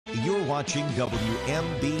You're watching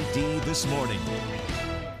WMBD This Morning.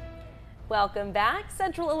 Welcome back.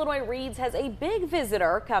 Central Illinois Reads has a big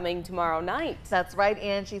visitor coming tomorrow night. That's right,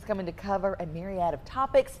 and she's coming to cover a myriad of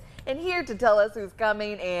topics. And here to tell us who's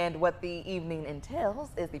coming and what the evening entails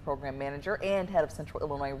is the program manager and head of Central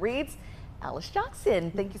Illinois Reads, Alice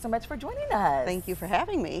Johnson. Thank you so much for joining us. Thank you for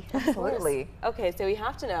having me. Absolutely. Okay, so we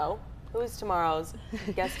have to know who's tomorrow's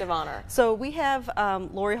guest of honor. So we have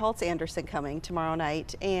Laurie Halse coming tomorrow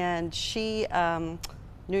night, and she,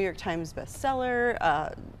 New York Times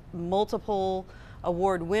bestseller, multiple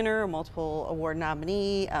award winner, multiple award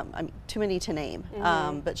nominee, I mean, too many to name.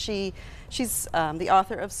 But she's the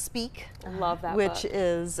author of Speak. I love that which book.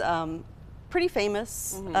 is pretty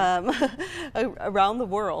famous around the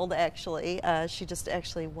world, actually. She just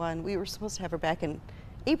actually won. We were supposed to have her back in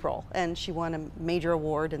April, and she won a major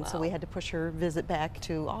award, and so we had to push her visit back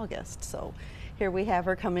to August. So here we have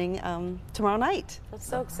her coming tomorrow night. That's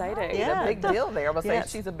so exciting. Yeah, a big deal there. I was saying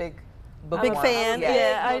she's a big book fan.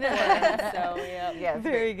 Yeah, I know. So, yeah. Yes.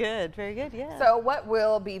 Very good, yeah. So what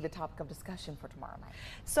will be the topic of discussion for tomorrow night?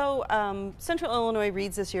 So Central Illinois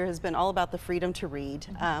Reads this year has been all about the freedom to read.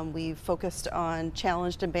 We've focused on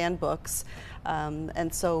challenged and banned books,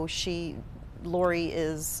 and so Laurie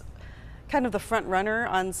is kind of the front runner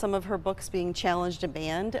on some of her books being challenged and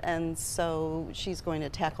banned, and so she's going to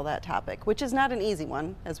tackle that topic, which is not an easy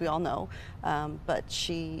one, as we all know, but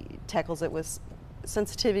she tackles it with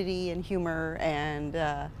sensitivity and humor, and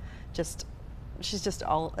she's just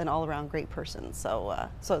an all-around great person. So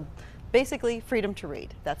basically, freedom to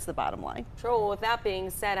read. That's the bottom line. Sure. Well, with that being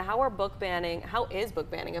said, how is book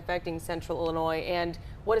banning affecting Central Illinois, and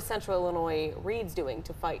what is Central Illinois Reads doing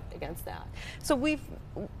to fight against that? So we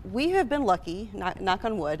have been lucky, knock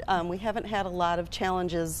on wood. We haven't had a lot of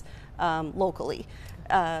challenges locally.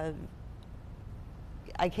 I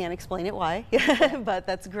can't explain it why, but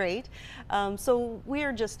that's great. So we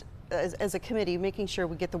are just, as a committee, making sure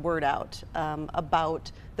we get the word out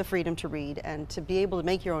about the freedom to read and to be able to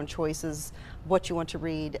make your own choices, what you want to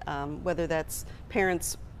read, whether that's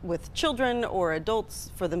parents with children or adults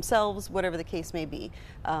for themselves, whatever the case may be.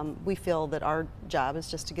 We feel that our job is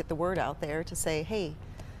just to get the word out there to say, hey,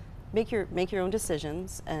 make your own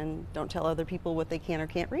decisions and don't tell other people what they can or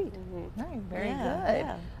can't read. Right, very good.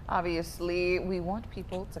 Yeah. Obviously, we want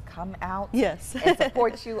people to come out Yes. and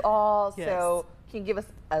support you all. Yes. So can you give us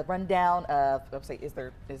a rundown of, let's say, is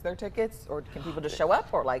there tickets, or can people just show up,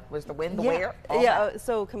 or like, was the when, the where? All that?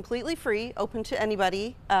 So completely free, open to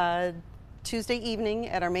anybody. Tuesday evening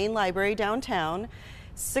at our main library downtown.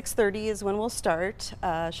 6:30 is when we'll start.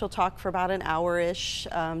 She'll talk for about an hour-ish,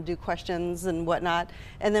 do questions and whatnot.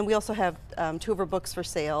 And then we also have 2 of her books for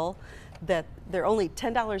sale that they're only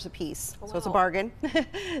 $10 a piece. Oh, so it's a wow. bargain.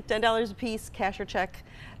 $10 a piece, cash or check.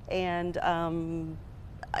 And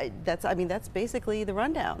that's basically the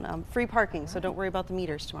rundown. Free parking, so don't worry about the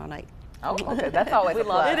meters tomorrow night. Oh, okay, that's always a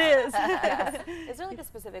plus. It is. Is there like a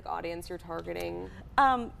specific audience you're targeting?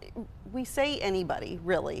 We say anybody,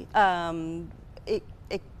 really. Some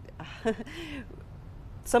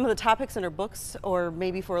of the topics in her books, or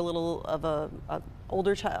maybe for a little of a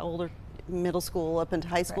older middle school up into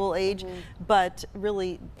high school age, but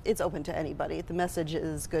really it's open to anybody. The message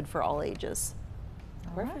is good for all ages.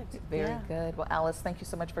 Perfect. Very good. Well, Alice, thank you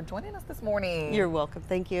so much for joining us this morning. You're welcome.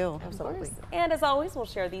 Thank you. Absolutely. And as always, we'll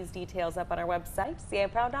share these details up on our website,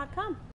 CIproud.com.